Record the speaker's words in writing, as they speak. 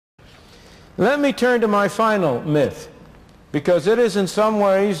Let me turn to my final myth, because it is in some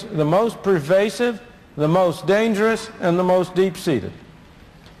ways the most pervasive, the most dangerous, and the most deep-seated.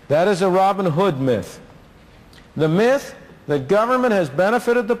 That is a Robin Hood myth. The myth that government has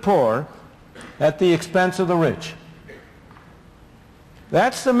benefited the poor at the expense of the rich.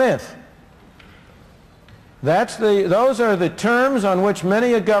 That's the myth. Those are the terms on which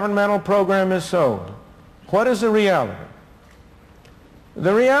many a governmental program is sold. What is the reality?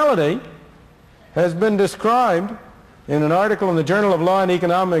 The reality has been described in an article in the Journal of Law and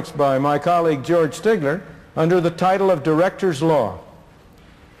Economics by my colleague George Stigler under the title of Director's Law.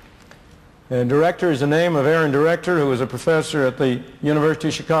 And Director is the name of Aaron Director, who was a professor at the University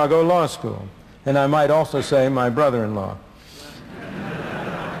of Chicago Law School. And I might also say my brother-in-law.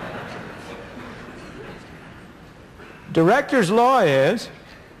 Director's law is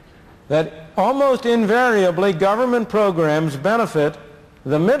that almost invariably government programs benefit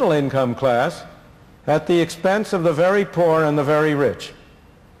the middle income class at the expense of the very poor and the very rich.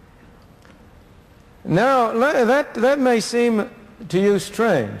 Now, that may seem to you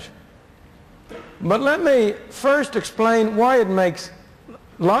strange, but let me first explain why it makes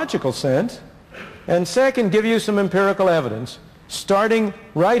logical sense, and second, give you some empirical evidence, starting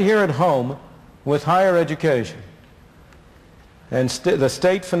right here at home with higher education and the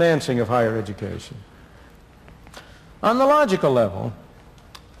state financing of higher education. On the logical level,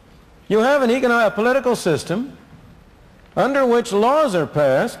 you have a political system under which laws are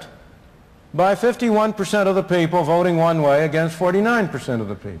passed by 51% of the people voting one way against 49% of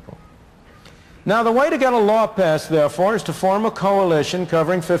the people. Now, the way to get a law passed, therefore, is to form a coalition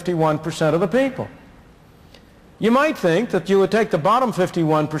covering 51% of the people. You might think that you would take the bottom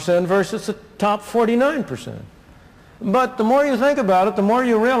 51% versus the top 49%. But the more you think about it, the more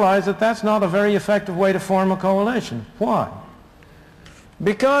you realize that that's not a very effective way to form a coalition. Why?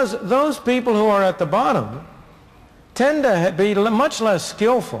 Because those people who are at the bottom tend to be much less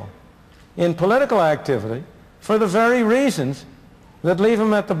skillful in political activity for the very reasons that leave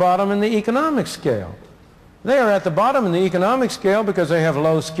them at the bottom in the economic scale. They are at the bottom in the economic scale because they have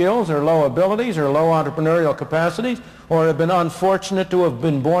low skills or low abilities or low entrepreneurial capacities, or have been unfortunate to have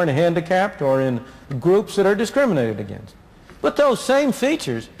been born handicapped or in groups that are discriminated against. But those same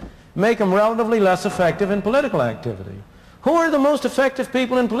features make them relatively less effective in political activity. Who are the most effective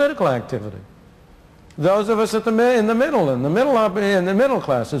people in political activity? Those of us in the middle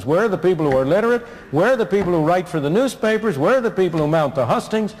classes. Where are the people who are literate? Where are the people who write for the newspapers? Where are the people who mount the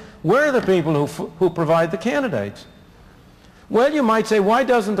hustings? Where are the people who provide the candidates? Well, you might say, why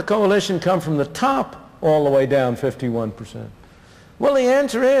doesn't the coalition come from the top all the way down 51%? Well, the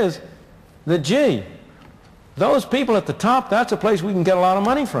answer is that, gee, those people at the top, that's a place we can get a lot of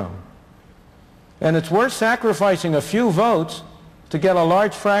money from. And it's worth sacrificing a few votes to get a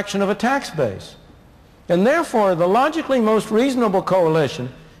large fraction of a tax base. And therefore, the logically most reasonable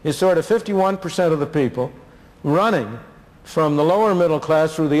coalition is sort of 51% of the people running from the lower middle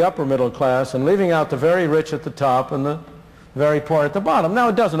class through the upper middle class and leaving out the very rich at the top and the very poor at the bottom. Now,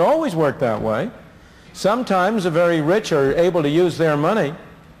 it doesn't always work that way. Sometimes the very rich are able to use their money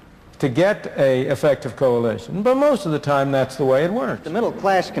to get an effective coalition, but most of the time that's the way it works. The middle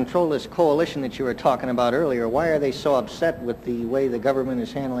class control this coalition that you were talking about earlier. Why are they so upset with the way the government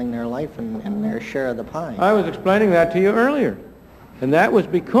is handling their life and their share of the pie? I was explaining that to you earlier, and that was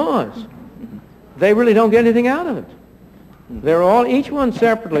because they really don't get anything out of it. They're all, each one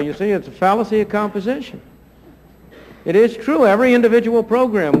separately, you see, it's a fallacy of composition. It is true, every individual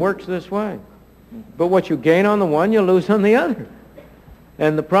program works this way, but what you gain on the one, you lose on the other.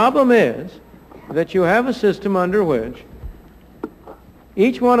 And the problem is that you have a system under which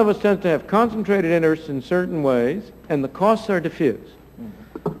each one of us tends to have concentrated interests in certain ways, and the costs are diffuse.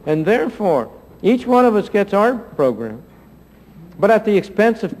 And therefore, each one of us gets our program, but at the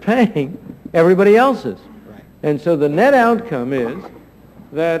expense of paying everybody else's. Right. And so the net outcome is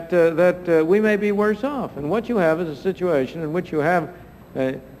that we may be worse off. And what you have is a situation in which you have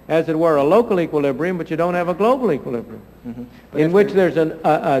as it were, a local equilibrium, but you don't have a global equilibrium, in which there's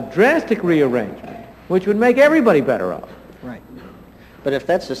a drastic rearrangement, which would make everybody better off. Right. But if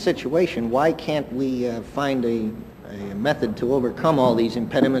that's the situation, why can't we find a method to overcome all these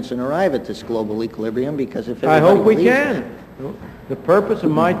impediments and arrive at this global equilibrium? Because if I hope we can. The purpose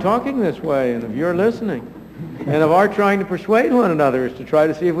of my talking this way, and of your listening, and of our trying to persuade one another, is to try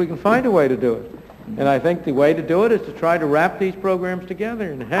to see if we can find a way to do it. And I think the way to do it is to try to wrap these programs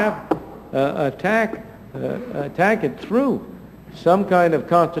together and have attack it through some kind of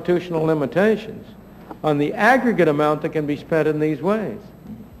constitutional limitations on the aggregate amount that can be spent in these ways.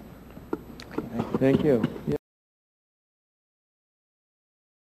 Thank you.